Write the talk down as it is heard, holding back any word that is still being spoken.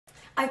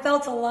I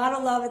felt a lot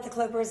of love at the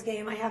Clippers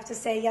game. I have to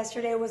say,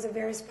 yesterday was a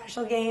very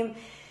special game.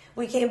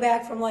 We came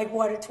back from like,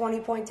 what, a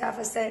 20-point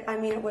deficit. I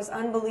mean, it was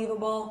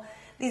unbelievable.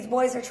 These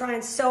boys are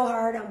trying so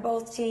hard on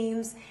both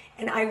teams,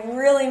 and I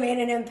really made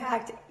an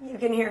impact. You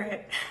can hear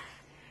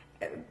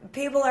it.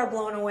 People are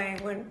blown away,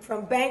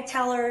 from bank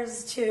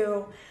tellers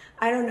to,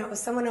 I don't know,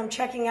 someone I'm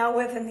checking out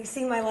with and they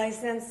see my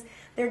license.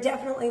 They're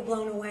definitely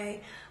blown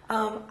away.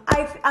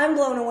 I'm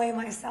blown away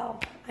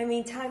myself. I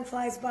mean, time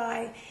flies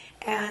by,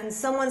 and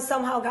someone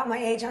somehow got my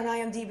age on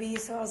IMDb,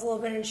 so I was a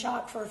little bit in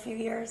shock for a few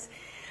years.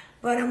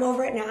 But I'm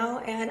over it now,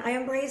 and I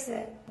embrace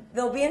it.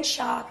 They'll be in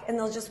shock, and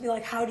they'll just be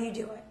like, how do you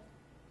do it?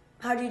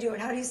 How do you do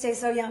it? How do you stay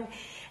so young?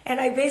 And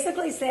I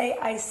basically say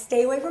I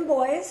stay away from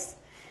boys,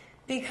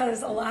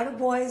 because a lot of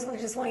boys will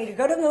just want you to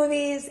go to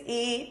movies,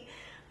 eat,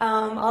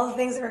 all the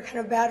things that are kind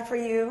of bad for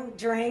you,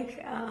 drink.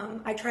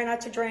 I try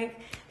not to drink.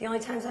 The only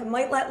times I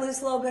might let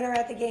loose a little bit are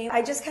at the game.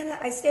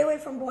 I stay away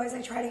from boys.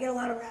 I try to get a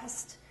lot of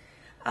rest.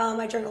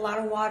 I drink a lot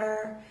of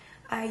water.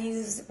 I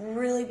use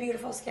really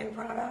beautiful skin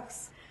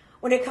products.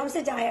 When it comes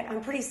to diet,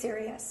 I'm pretty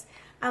serious.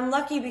 I'm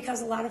lucky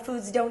because a lot of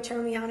foods don't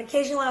turn me on.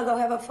 Occasionally I'll go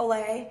have a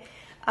filet,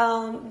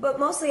 but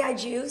mostly I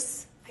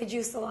juice. I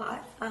juice a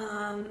lot.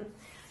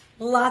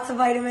 Lots of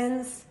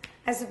vitamins.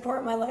 I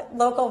support my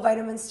local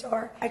vitamin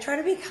store. I try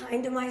to be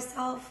kind to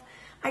myself.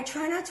 I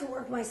try not to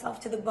work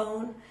myself to the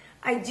bone.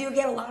 I do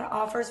get a lot of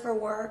offers for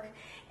work,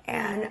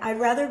 and I'd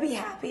rather be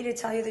happy, to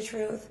tell you the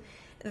truth,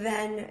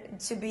 than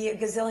to be a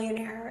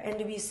gazillionaire and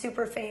to be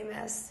super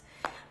famous.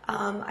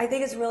 I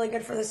think it's really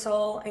good for the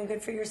soul and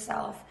good for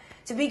yourself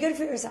to be good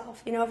for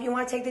yourself. You know, if you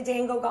want to take the day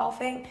and go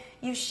golfing,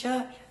 you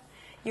should.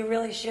 You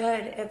really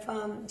should.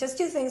 Just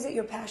do things that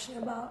you're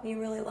passionate about and you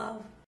really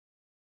love.